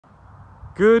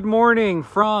Good morning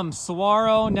from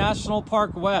Saguaro National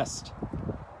Park West.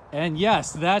 And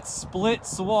yes, that's split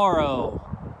saguaro.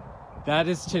 That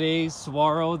is today's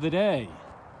saguaro of the day.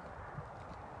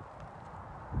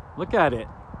 Look at it.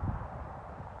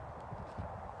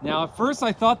 Now at first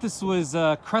I thought this was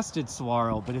crested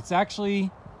saguaro, but it's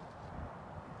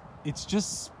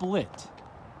just split.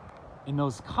 And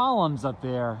those columns up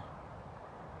there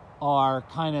are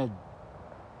kind of,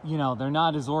 they're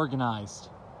not as organized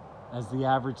as the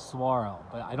average saguaro,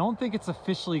 but I don't think it's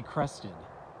officially crested.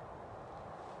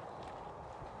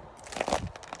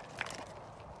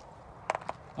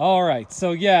 All right,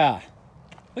 so yeah,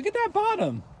 look at that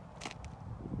bottom.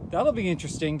 That'll be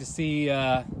interesting to see.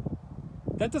 That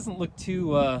doesn't look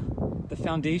too, the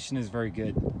foundation is very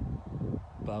good,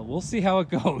 but we'll see how it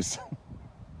goes.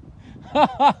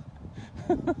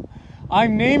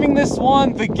 I'm naming this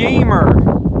one the Gamer.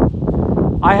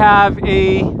 I have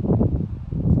a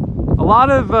lot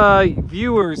of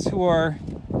viewers who are,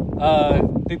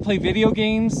 they play video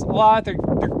games a lot. They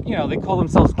call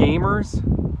themselves gamers.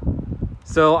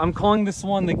 So I'm calling this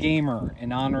one the Gamer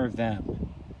in honor of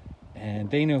them. And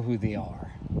they know who they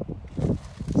are.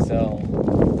 So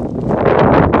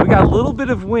we got a little bit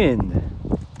of wind.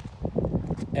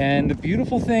 And the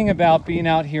beautiful thing about being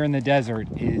out here in the desert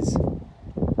is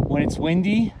when it's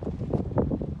windy,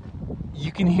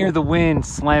 you can hear the wind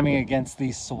slamming against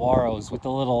these saguaros with a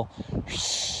little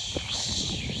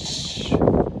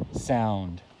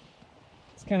sound.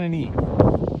 It's kind of neat.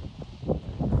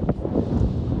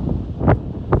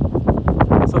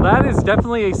 So that is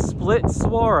definitely a split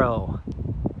saguaro.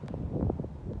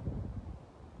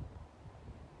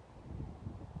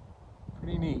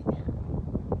 Pretty neat.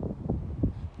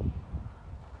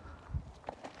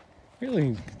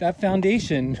 Really, that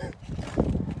foundation,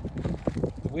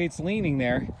 the way it's leaning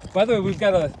there. By the way, we've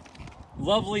got a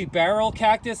lovely barrel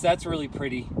cactus. That's really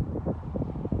pretty.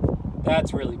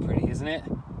 That's really pretty, isn't it?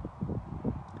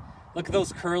 Look at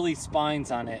those curly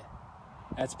spines on it.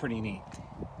 That's pretty neat.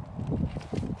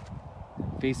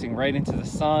 Facing right into the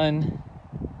sun.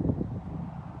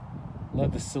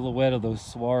 Love the silhouette of those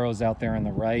saguaros out there on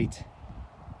the right.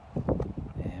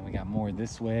 And we got more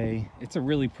this way. It's a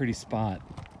really pretty spot.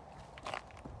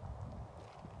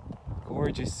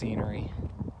 Gorgeous scenery.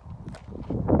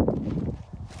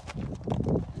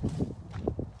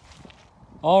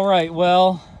 All right,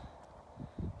 well,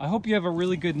 I hope you have a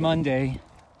really good Monday.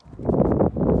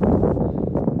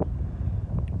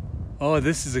 Oh,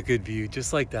 this is a good view,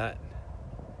 just like that.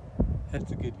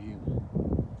 That's a good view.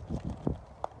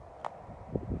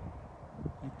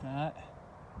 Like that.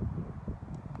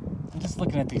 I'm just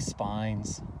looking at these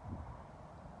spines.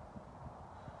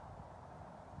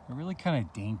 They're really kind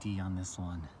of dainty on this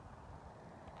one.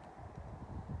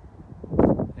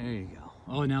 There you go.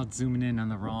 Oh, now it's zooming in on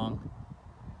the wrong.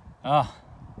 Ah,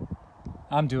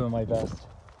 I'm doing my best.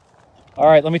 All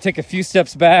right, let me take a few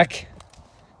steps back.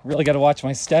 Really got to watch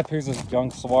my step. Here's a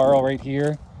young saguaro right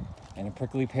here and a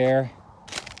prickly pear.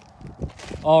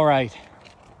 All right.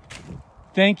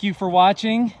 Thank you for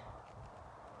watching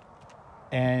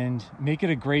and make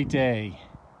it a great day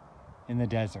in the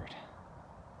desert.